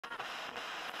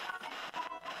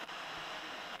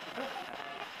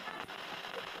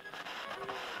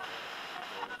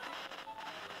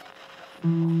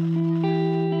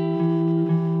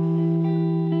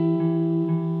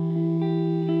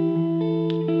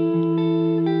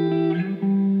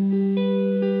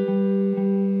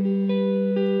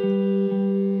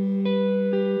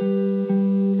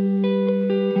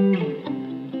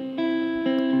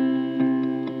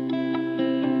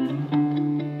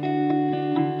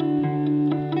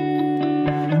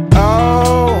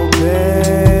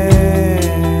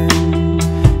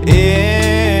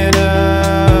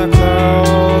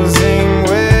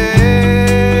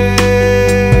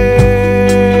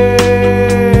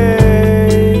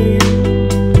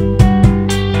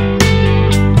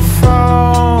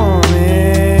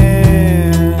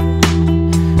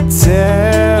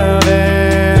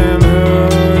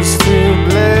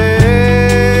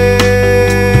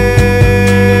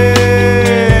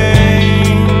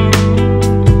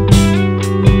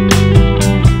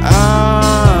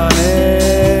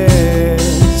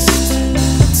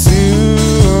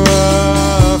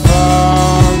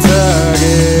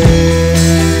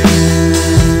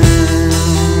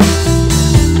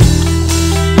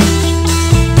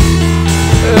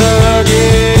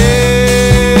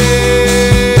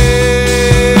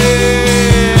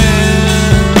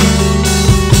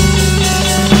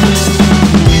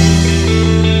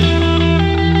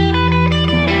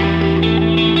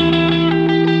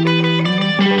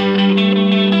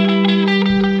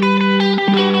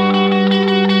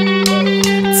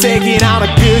Taking on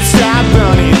a good start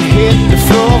running, hit the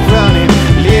floor running,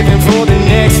 living for the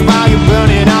next while you're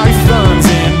burning all your funds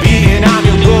and beating on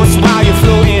your ghost while you're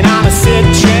floating on a set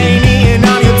train, eating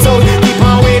on your toes, keep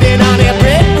on waiting on that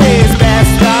red race, fast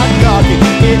start gawking,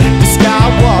 hit the sky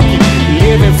walking,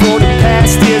 living for the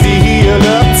past as you heal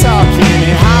up talking,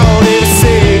 and how they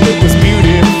say it was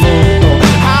beautiful,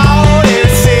 how they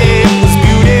say it was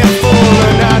beautiful,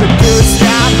 another good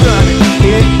start running,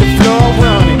 hit the floor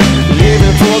running,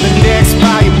 living for the next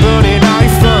while you're burning all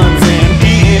your funds and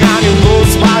beating on your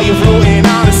ghosts while you're floating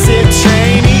on a sick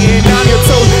train, eating on your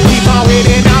toes, keep on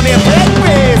waiting on that red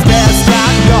race, fast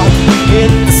start gawking,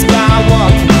 hit the sky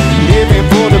walking, living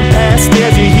for the past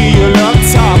as you hear your love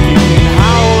talking, and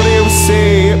how they would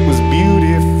say it was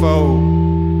beautiful.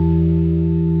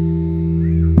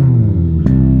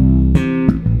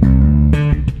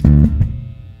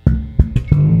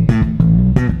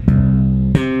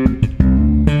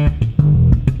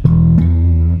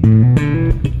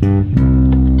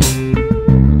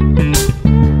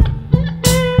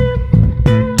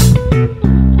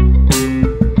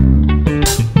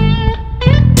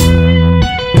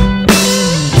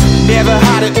 Never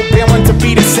had it, been one to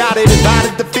be decided,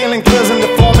 divided the feeling, closing the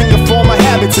forming of former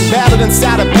habits, and battled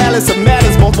inside a palace of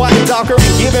matters, more white and darker,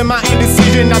 and given my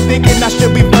indecision, I'm thinking I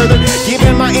should be further,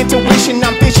 given my intuition,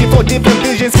 I'm fishing for different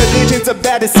visions, collisions of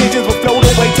bad decisions will float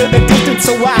away to the distance,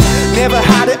 so I never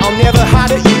hide it, I'll never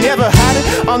hide it, you never hide it,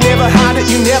 I'll never hide it,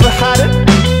 you never hide it.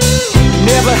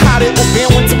 Never hide it, been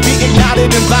one to be ignited,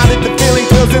 invited the feeling,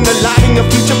 closing the lighting of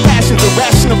future passions,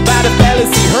 irrational by the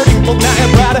fallacy, hurting for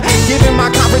nothing brighter. Given my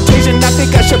confrontation, I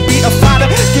think I should be a fighter.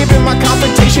 Given my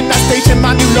confrontation, I station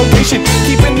my new location,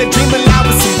 keeping the dream alive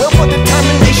with some will for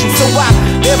determination. So I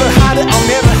never hide it, I'll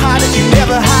never hide it, you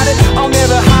never hide it, I'll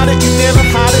never hide it, you never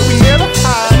hide it, we never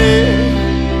hide it.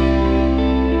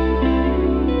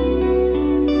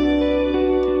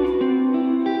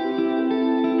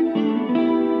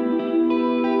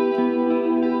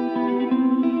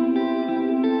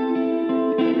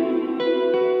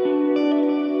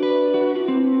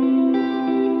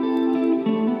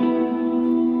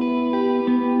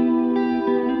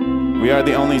 We are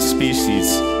the only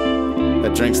species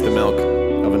that drinks the milk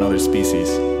of another species.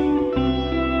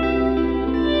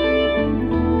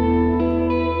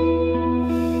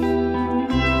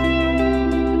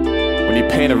 When you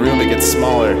paint a room, it gets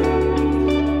smaller.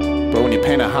 But when you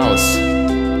paint a house,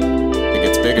 it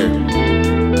gets bigger.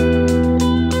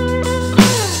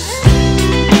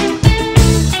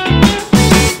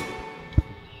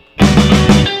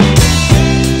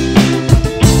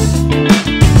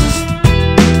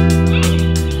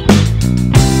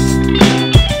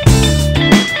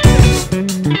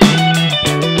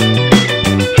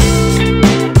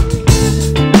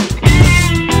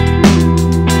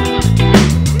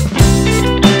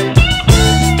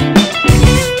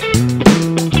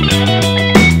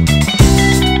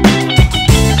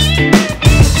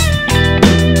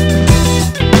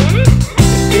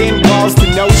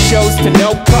 To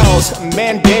no calls,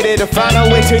 mandated to find a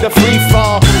way to the free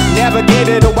fall,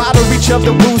 navigated a wider reach of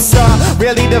the woosah,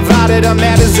 really divided the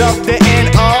matters of the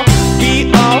end all,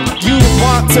 be all you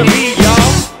want to be, y'all.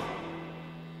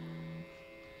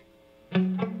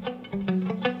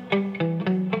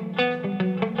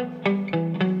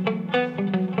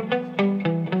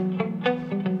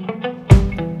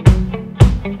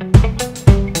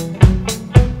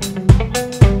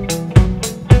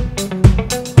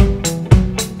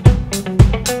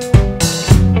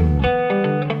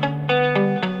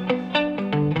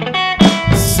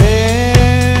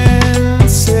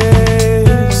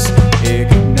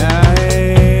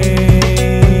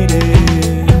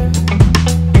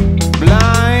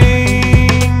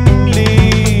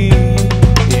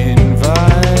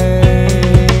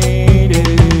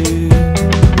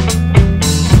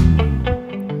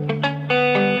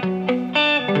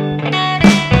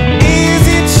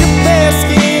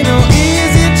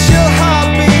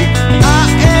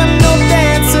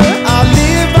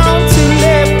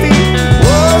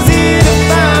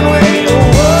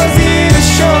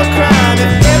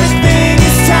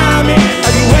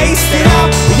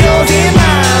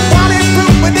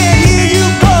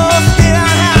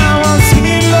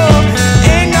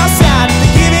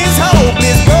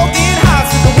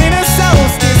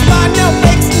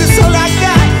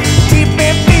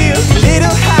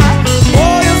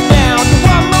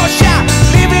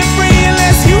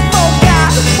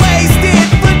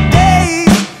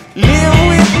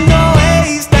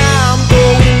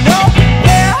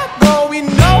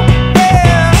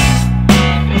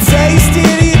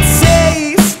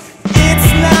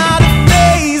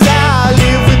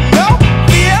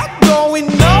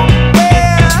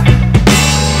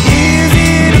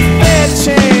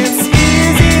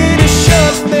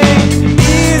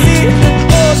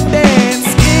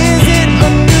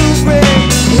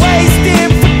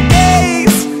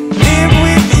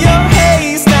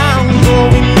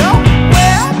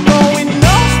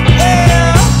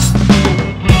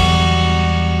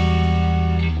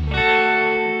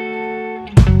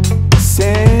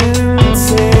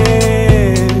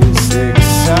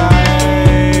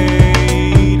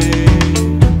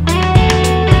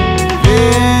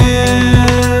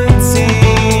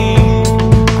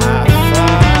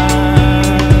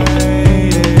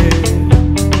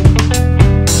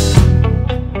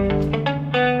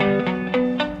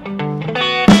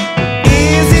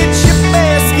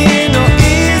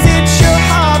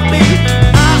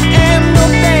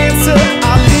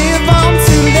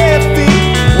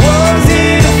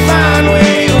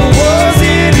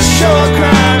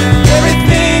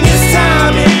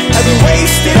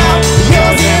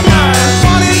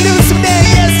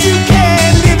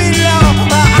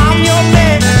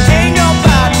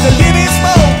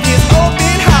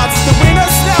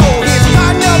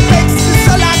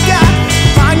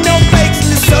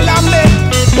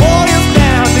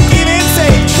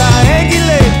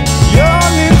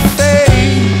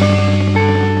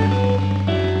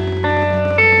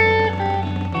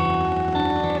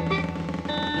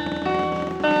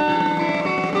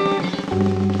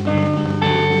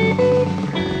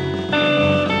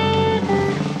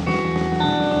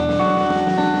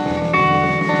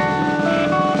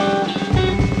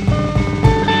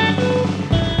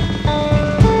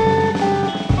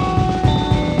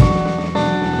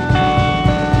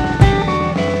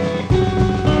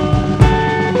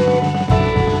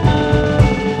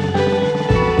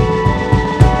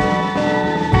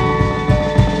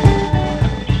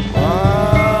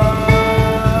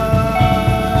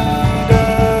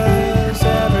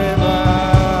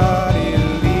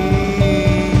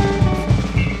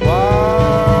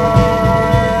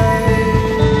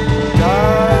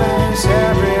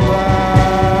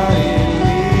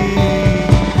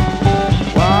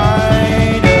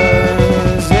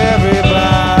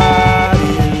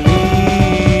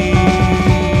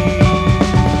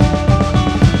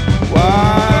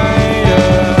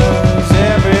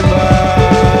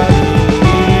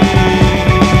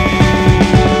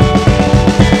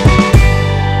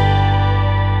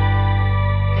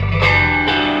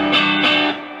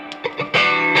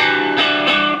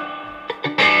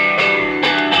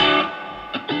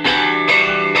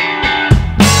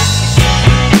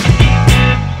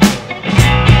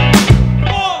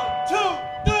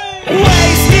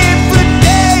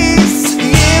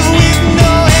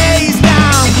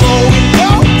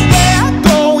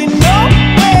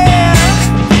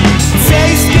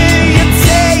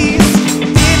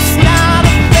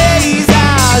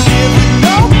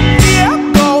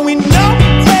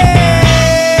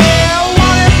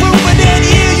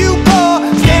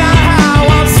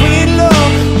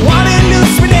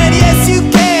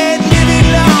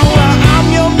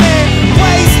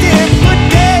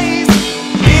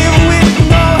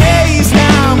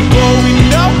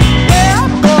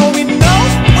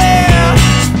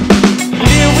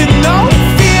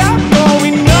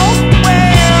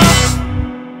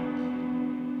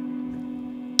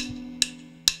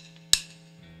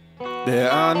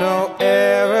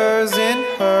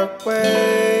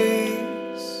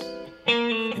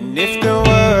 And if there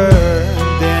were,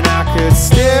 then I could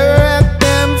stare at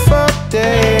them for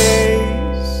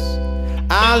days.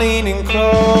 I lean in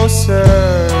closer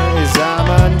as I'm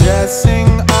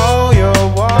undressing all your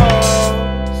walls,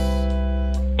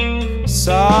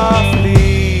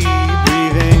 softly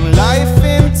breathing life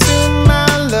into my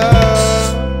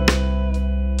love.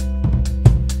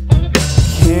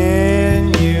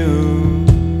 Can you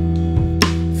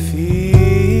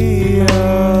feel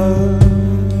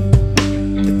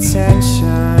the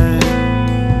tension?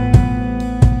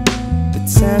 The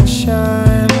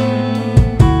tension.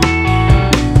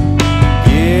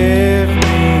 Give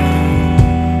me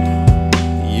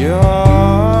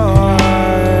your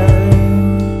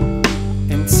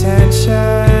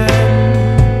intention.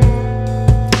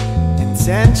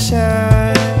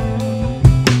 Intention.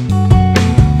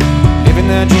 Living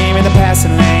the dream in the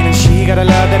passing lane, and she got a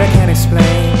love that I can't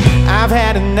explain. I've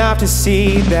had enough to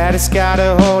see that it's got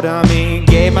a hold on me.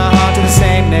 Gave my heart to the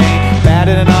same name,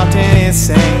 battered and often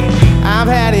insane. I've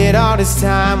had it all this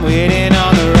time, waiting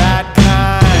on the right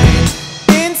kind.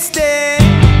 Instead,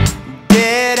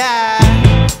 did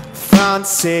I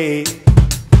fancy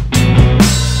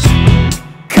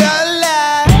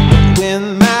collide with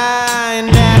my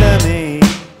anatomy?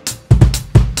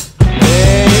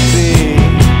 Baby,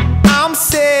 I'm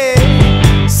sending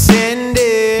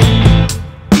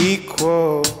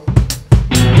equal,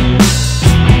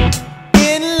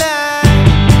 in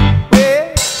line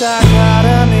with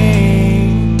dichotomy.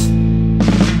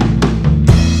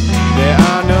 There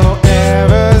are no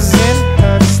errors in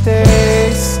her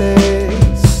stasis,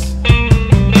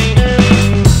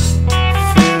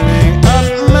 filling up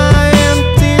my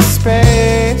empty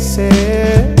spaces.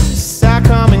 I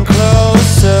come in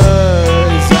closer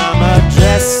as I'm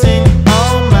addressing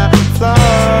all my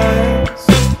flaws,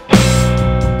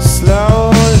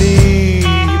 slowly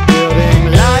building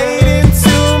light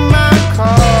into my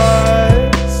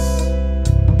cause.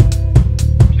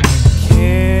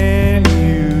 Can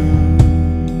you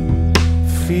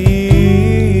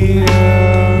feel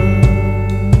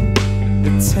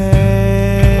the tension?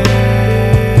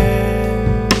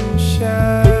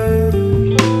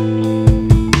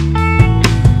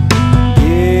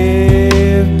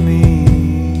 Give me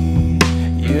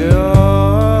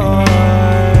your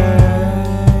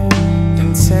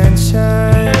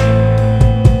intention.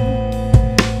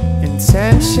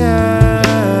 Intention.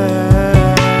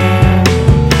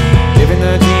 Living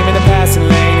the dream in the passing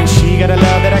lane, and she got a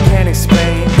love that I can't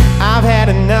explain. I've had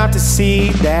enough to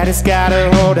see that it's got a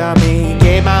hold on me.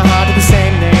 Gave my heart to the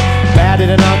same name, battered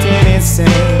and often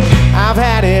insane. I've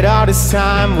had it all this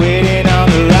time, waiting on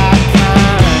the right